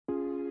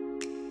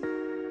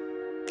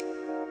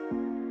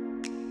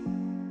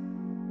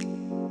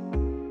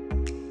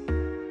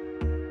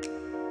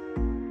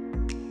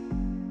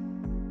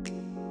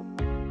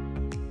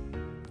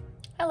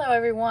Hello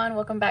everyone,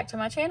 welcome back to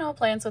my channel,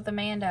 Plans with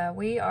Amanda.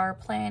 We are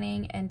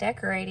planning and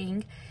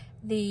decorating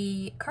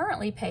the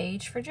currently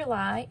page for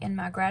July in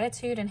my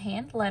gratitude and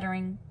hand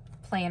lettering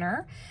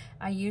planner.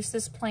 I use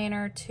this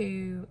planner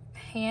to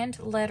hand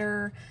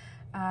letter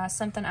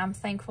something I'm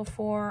thankful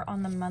for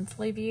on the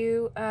monthly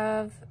view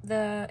of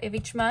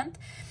each month.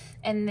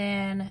 And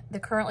then the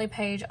currently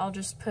page, I'll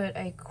just put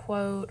a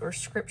quote or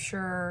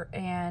scripture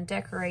and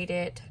decorate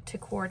it to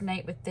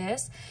coordinate with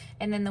this.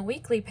 And then the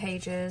weekly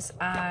pages,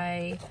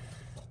 I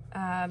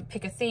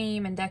pick a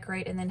theme and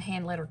decorate and then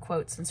hand letter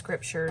quotes and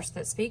scriptures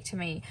that speak to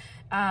me.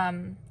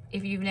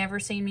 If you've never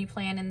seen me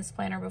plan in this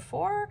planner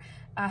before,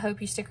 I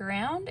hope you stick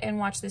around and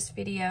watch this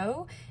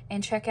video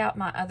and check out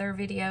my other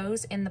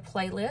videos in the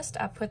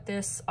playlist. I put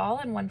this all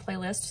in one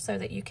playlist so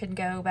that you can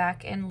go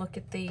back and look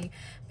at the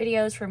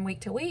videos from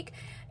week to week.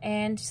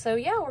 And so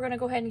yeah, we're gonna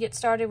go ahead and get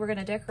started. We're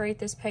gonna decorate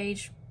this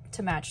page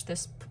to match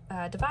this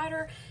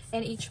divider,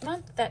 and each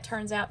month that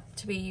turns out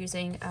to be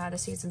using the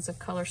Seasons of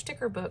Color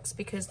sticker books,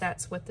 because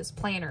that's what this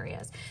planner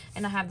is.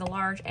 And I have the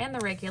large and the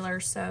regular,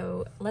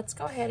 so let's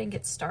go ahead and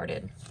get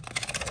started.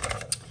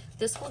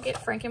 This will get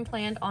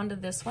Franken-planned onto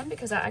this one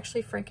because I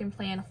actually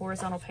Franken-plan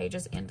horizontal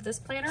pages into this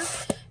planner.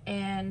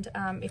 And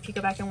if you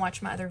go back and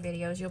watch my other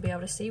videos, you'll be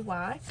able to see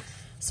why.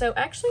 So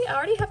actually, I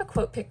already have a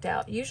quote picked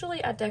out.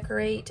 Usually I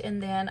decorate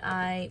and then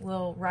I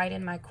will write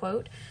in my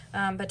quote.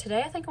 But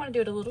today I think I want to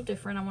do it a little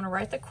different. I want to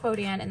write the quote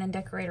in and then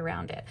decorate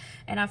around it.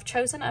 And I've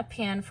chosen a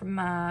pen from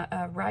my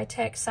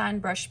WRITECH sign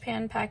brush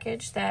pen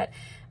package that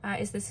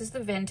this is the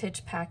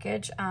vintage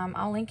package.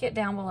 I'll link it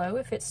down below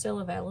if it's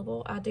still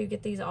available. I do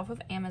get these off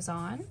of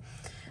Amazon.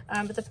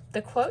 But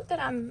the quote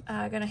that I'm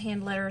going to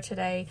hand letter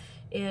today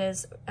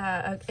is,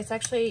 it's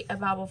actually a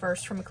Bible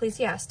verse from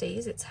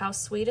Ecclesiastes. It's, "How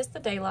sweet is the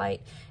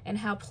daylight, and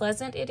how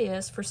pleasant it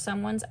is for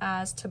someone's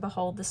eyes to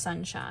behold the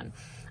sunshine."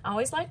 I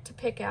always like to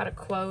pick out a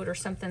quote or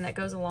something that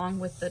goes along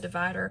with the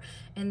divider,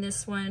 and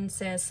this one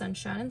says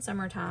sunshine in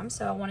summertime,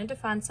 so I wanted to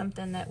find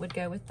something that would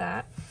go with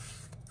that.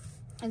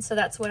 And so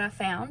that's what I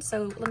found.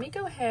 So let me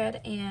go ahead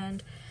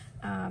and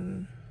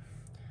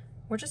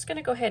we're just going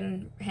to go ahead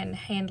and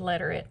hand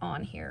letter it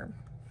on here.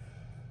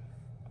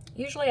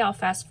 Usually I'll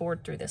fast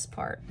forward through this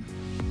part.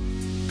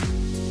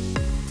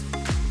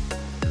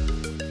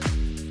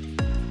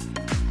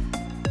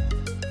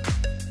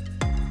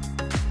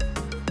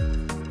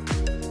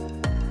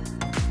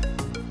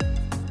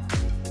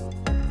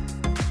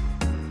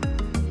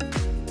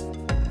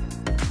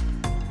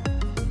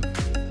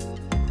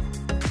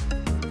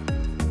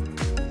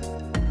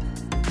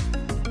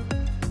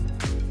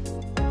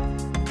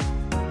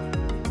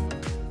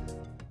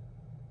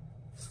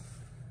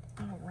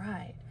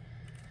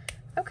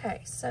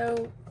 Okay,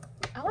 so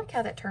I like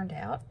how that turned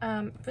out.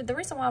 But the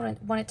reason why I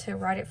wanted to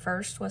write it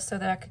first was so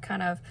that I could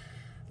kind of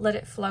let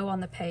it flow on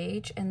the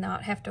page and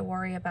not have to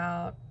worry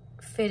about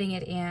fitting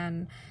it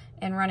in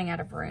and running out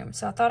of room.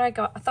 So I thought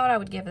I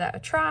would give that a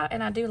try,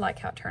 and I do like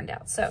how it turned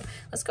out. So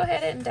let's go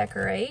ahead and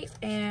decorate.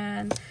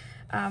 And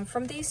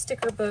from these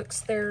sticker books,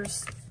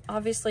 there's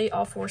obviously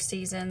all 4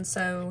 seasons.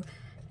 And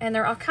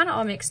they're all kind of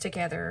all mixed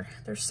together.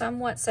 They're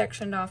somewhat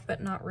sectioned off,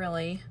 but not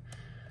really.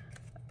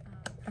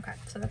 Okay,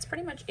 so that's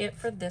pretty much it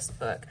for this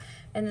book.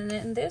 And then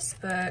in this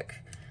book,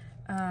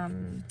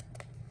 let's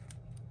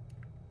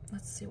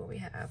see what we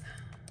have.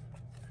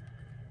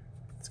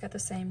 It's got the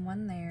same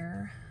one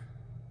there.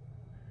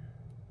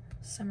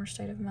 Summer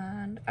state of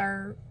mind.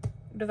 Our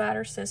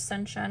divider says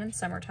sunshine in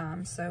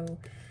summertime, so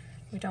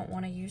we don't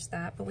want to use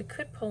that. But we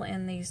could pull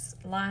in these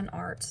line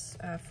arts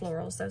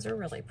florals. Those are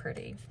really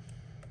pretty.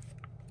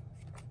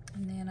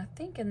 And then I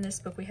think in this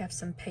book we have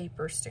some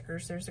paper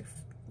stickers. There's a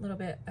little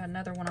bit,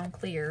 another one on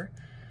clear.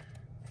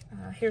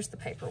 Here's the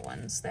paper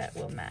ones that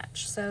will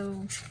match.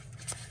 So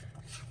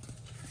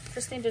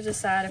just need to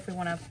decide if we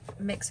want to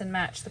mix and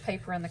match the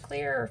paper and the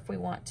clear, or if we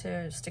want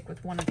to stick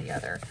with one or the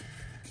other.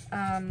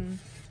 I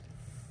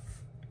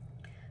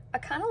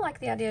kind of like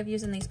the idea of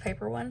using these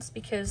paper ones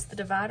because the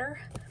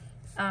divider,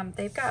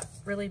 they've got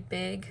really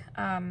big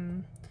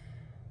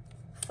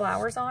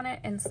flowers on it,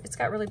 and it's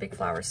got really big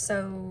flowers.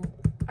 So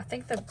I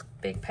think the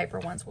big paper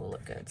ones will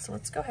look good. So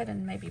let's go ahead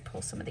and maybe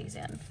pull some of these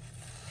in.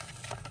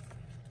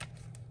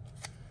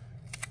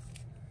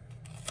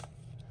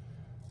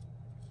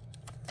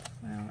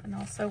 Well, and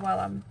also while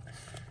I'm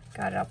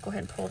got it, I'll go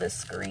ahead and pull this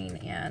screen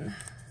in,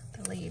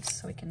 the leaves,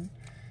 so we can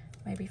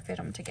maybe fit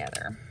them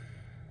together.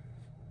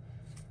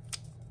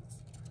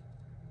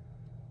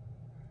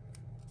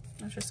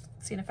 I was just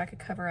seeing if I could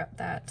cover up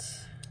that.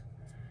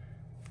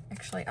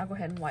 Actually, I'll go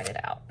ahead and white it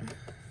out.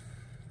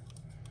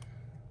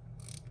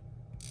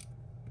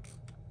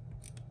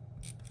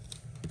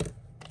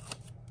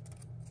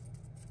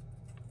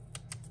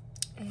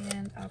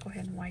 And I'll go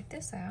ahead and white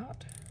this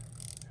out,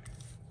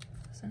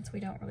 since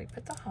we don't really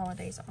put the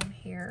holidays on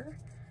here.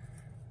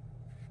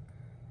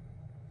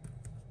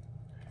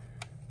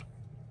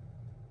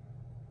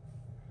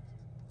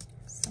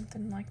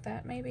 Something like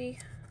that, maybe.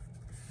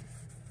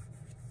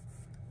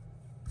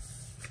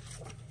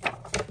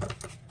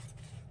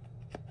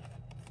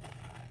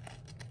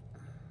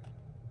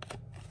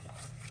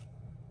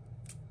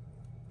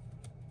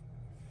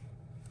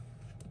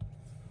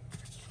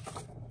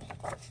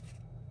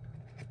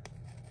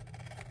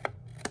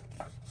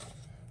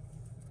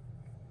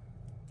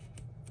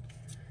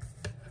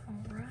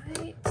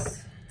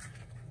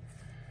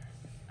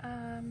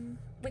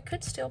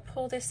 could still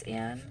pull this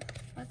in.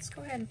 Let's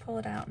go ahead and pull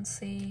it out and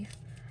see.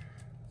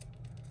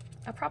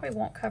 I probably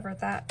won't cover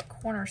that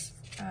corner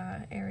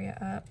area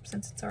up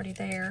since it's already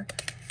there.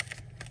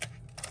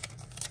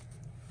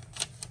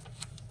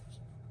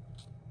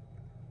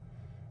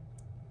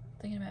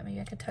 Thinking about maybe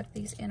I could tuck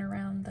these in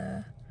around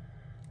the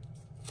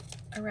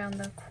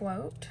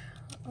quote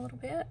a little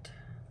bit.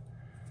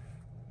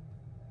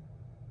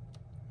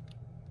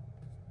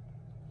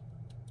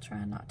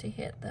 Trying not to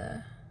hit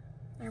the,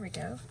 there we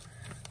go.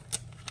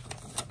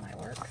 That might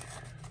work.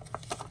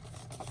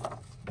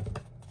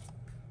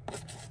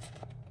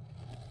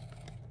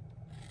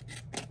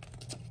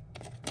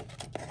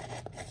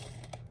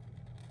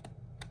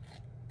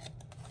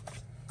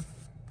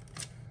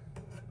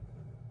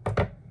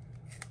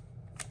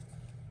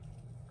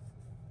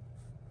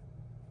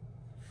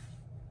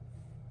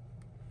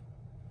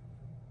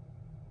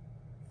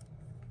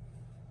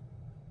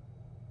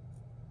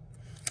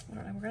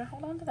 We're gonna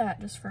hold on to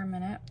that just for a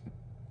minute.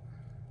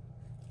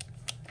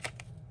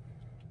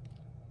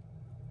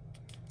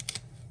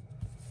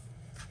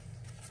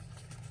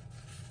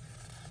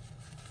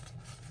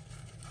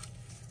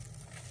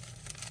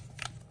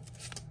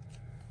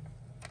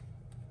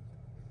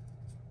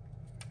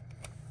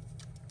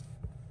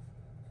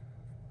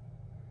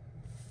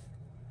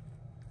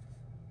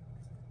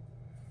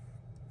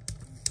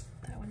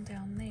 That one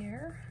down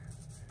there.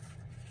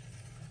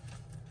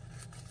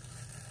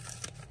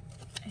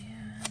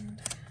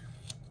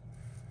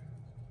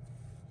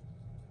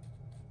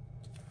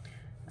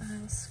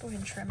 Let's go ahead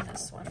and trim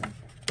this one.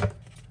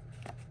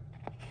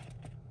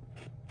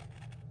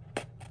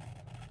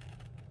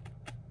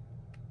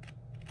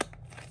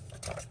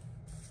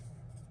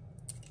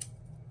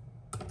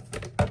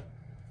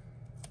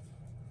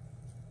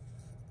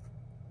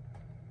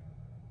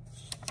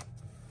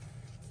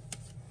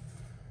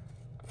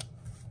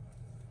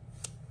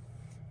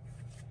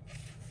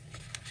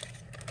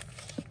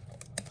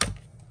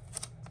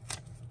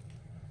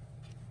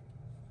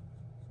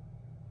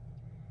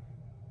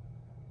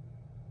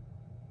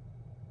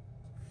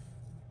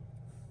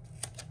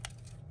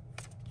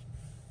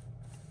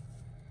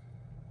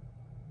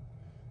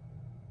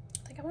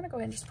 I want to go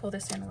ahead and just pull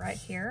this in right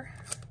here.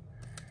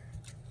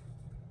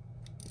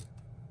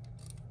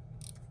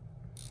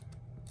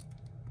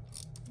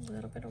 A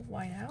little bit of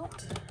white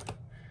out.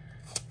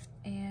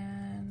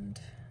 And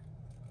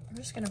I'm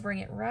just going to bring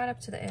it right up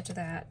to the edge of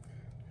that.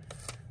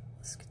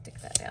 Let's stick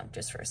that down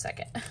just for a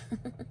second.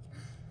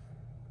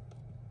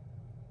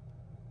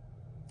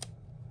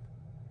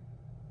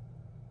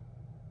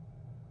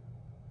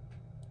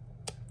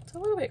 It's a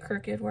little bit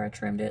crooked where I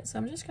trimmed it, so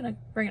I'm just going to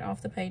bring it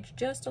off the page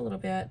just a little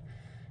bit.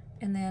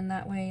 And then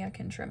that way I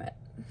can trim it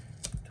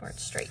to where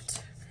it's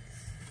straight.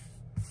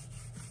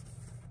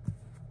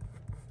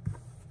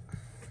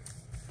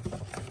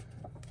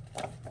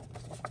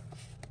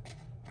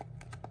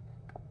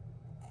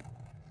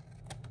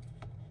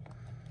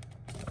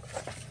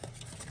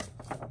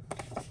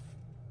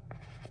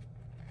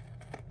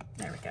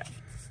 There we go.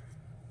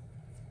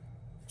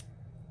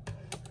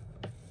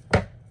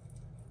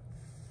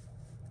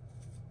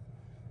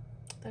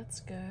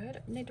 That's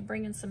good. I need to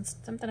bring in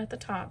something at the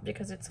top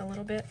because it's a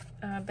little bit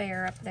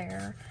bare up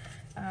there.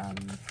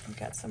 I've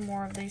got some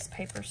more of these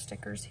paper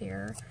stickers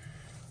here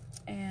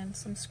and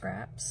some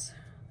scraps.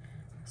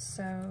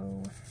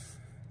 So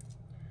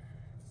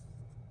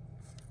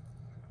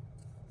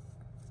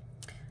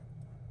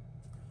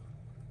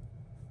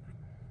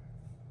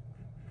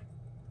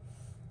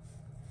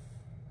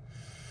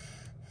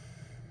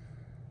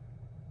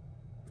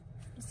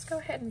let's go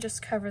ahead and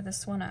just cover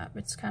this one up.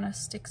 It kind of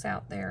sticks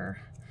out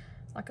there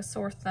like a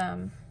sore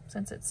thumb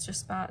since it's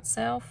just by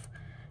itself,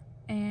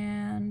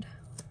 and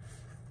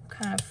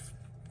kind of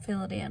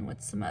fill it in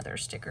with some other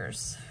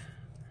stickers.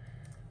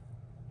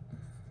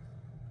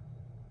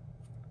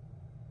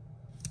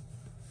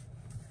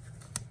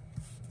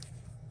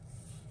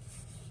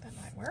 That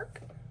might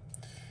work.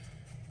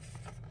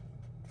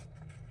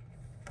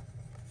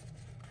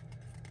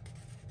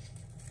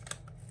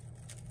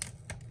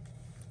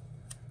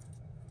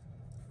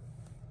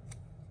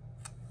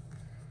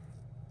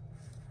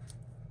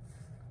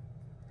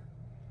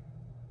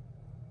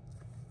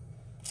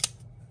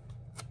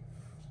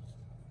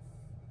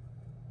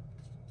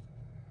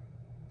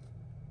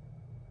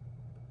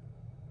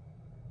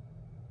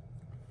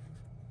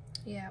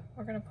 Yeah,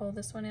 we're gonna pull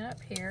this one in up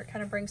here. It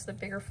kind of brings the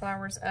bigger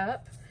flowers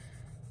up,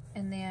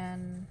 and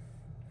then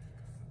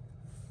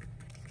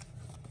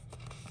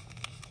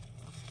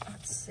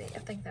let's see, I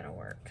think that'll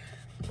work.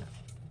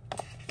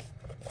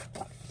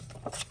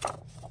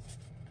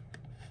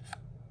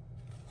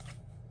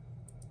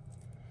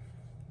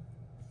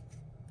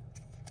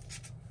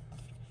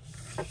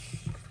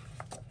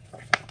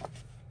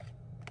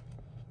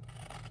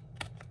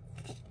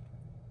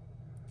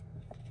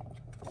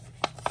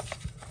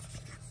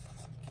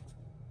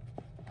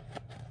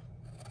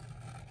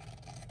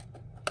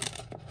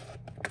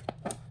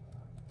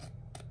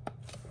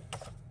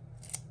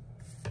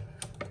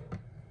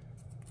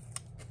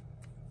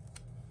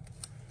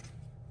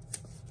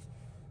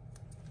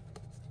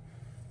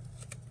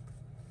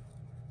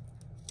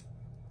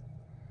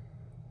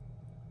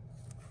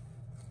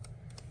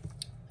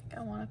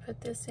 I want to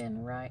put this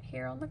in right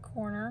here on the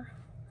corner.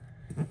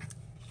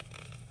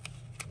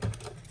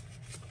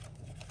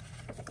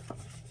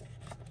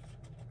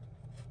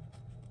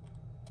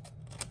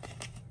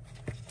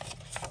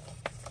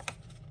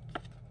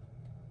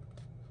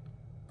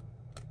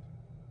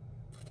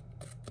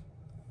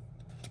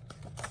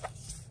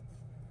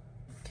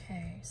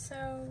 Okay,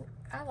 so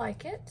I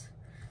like it.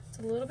 It's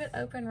a little bit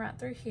open right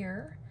through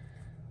here.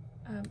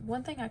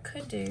 One thing I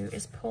could do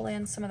is pull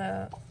in some of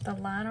the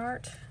line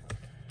art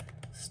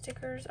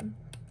stickers. I'm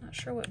not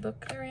sure what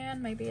book they're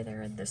in. Maybe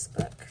they're in this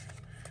book.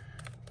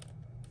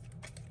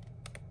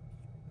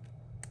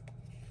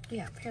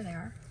 Yeah, here they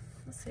are.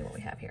 Let's see what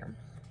we have here.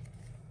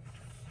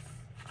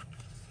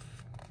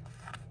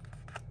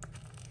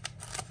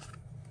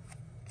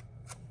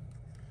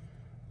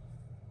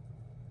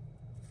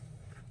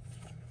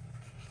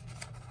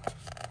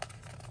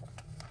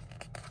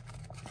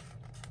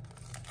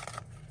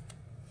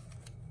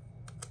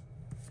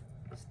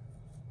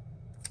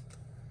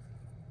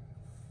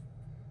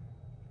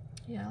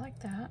 Yeah, I like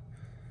that.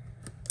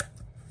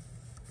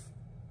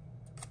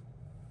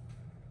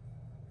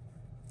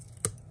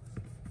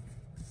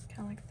 Kind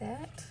of like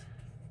that.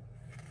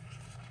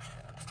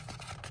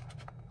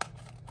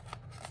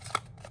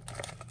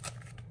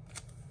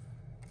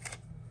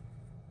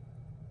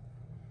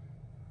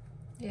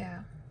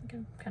 Yeah, I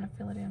can kind of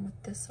fill it in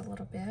with this a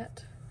little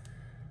bit.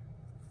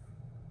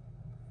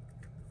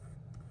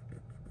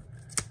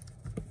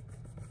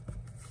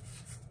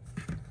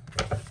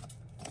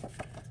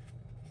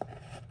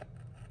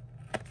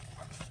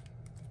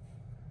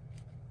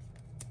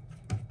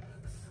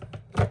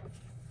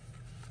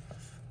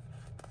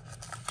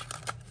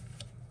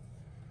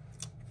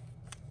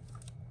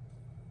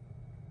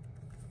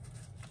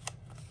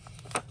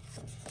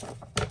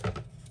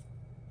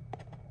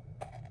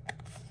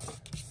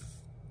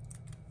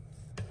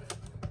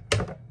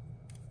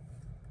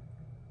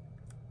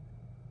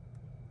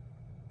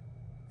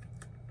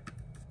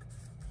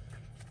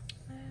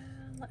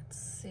 Let's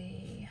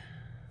see.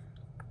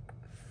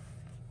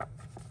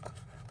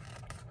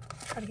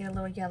 Try to get a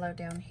little yellow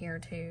down here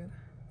too.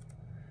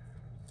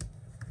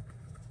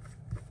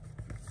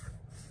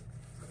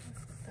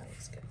 That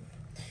looks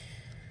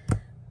good.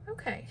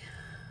 Okay.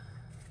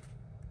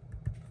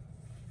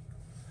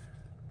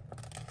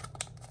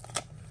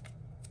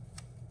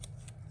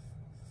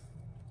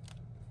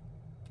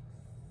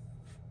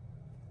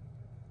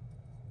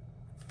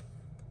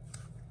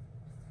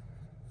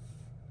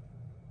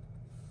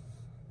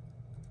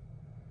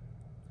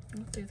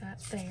 We'll do that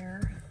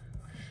there.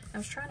 I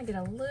was trying to get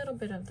a little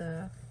bit of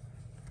the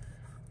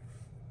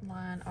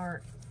line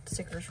art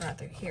stickers right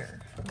through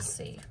here. Let's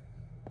see.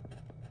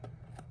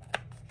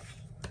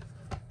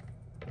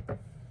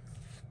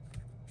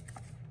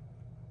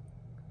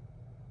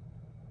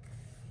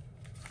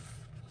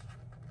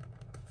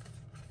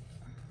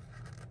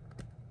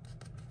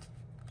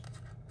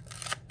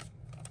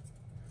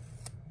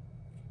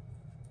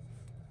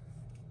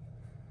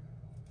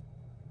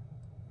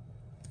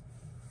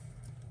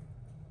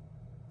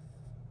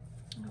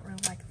 I don't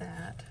really like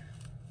that.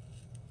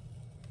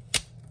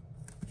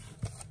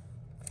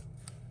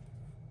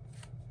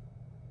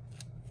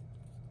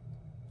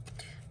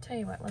 Tell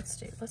you what, let's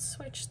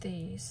switch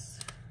these.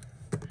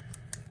 I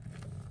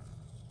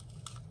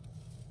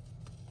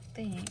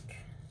think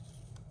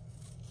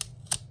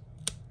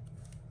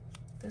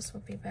this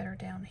would be better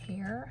down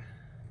here.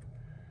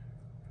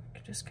 I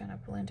could just kind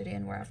of blend it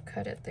in where I've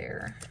cut it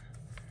there.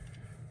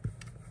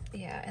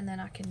 Yeah, and then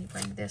I can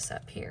bring this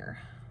up here.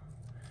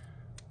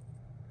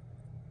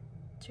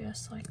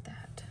 Just like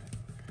that.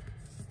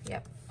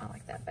 Yep, I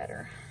like that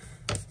better.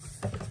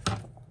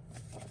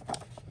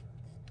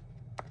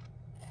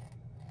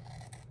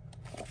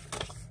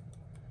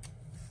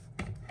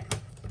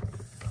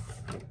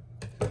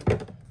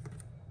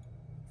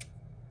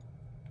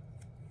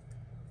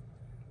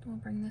 We'll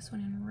bring this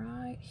one in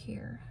right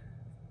here.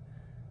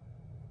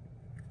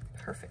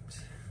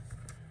 Perfect.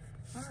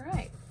 All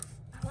right,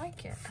 I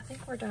like it. I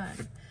think we're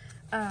done.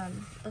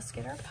 Let's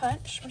get our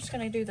punch. I'm just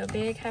going to do the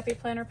big Happy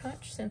Planner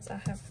punch since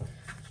I have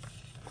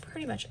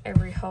pretty much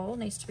every hole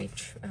needs to be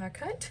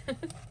cut.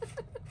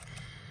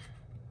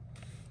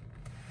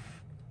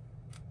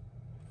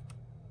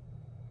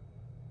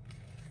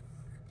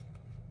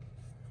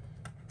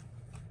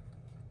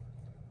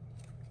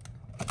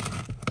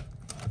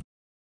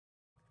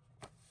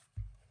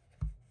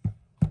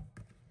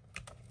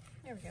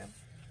 There we go.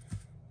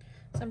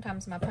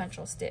 Sometimes my punch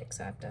will stick,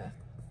 so I have to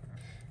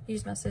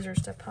use my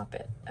scissors to pop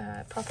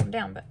them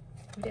down, but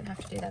we didn't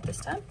have to do that this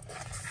time.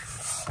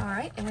 All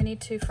right, and we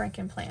need to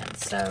Franken plan.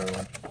 So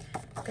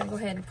I'm gonna go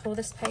ahead and pull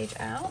this page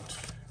out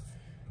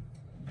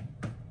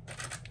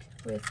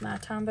with my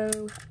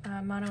Tombow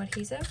mono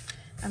adhesive.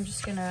 I'm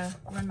just gonna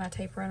run my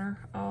tape runner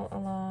all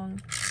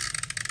along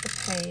the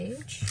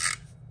page.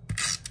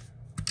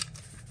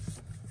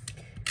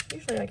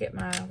 Usually I get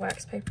my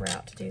wax paper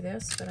out to do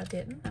this, but I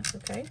didn't, that's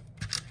okay.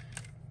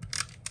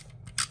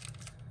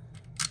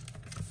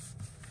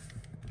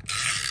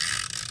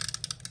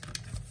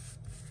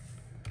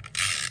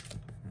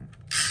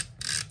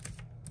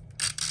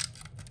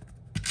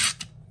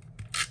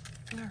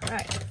 All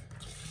right.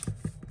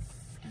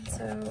 And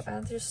so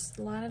I'll just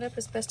line it up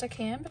as best I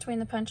can between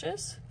the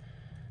punches.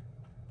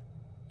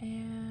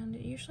 And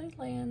it usually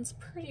lands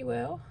pretty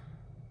well.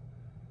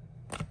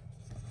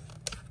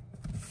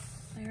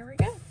 There we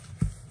go.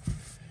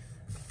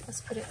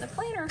 Let's put it in the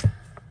planner.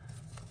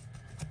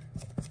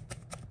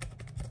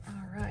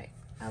 All right,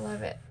 I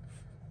love it.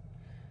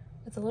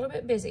 It's a little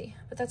bit busy,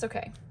 but that's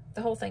okay.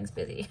 The whole thing's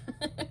busy.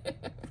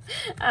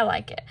 I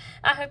like it.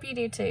 I hope you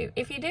do too.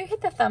 If you do,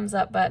 hit the thumbs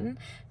up button.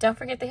 Don't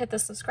forget to hit the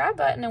subscribe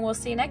button, and we'll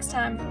see you next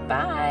time.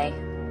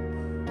 Bye.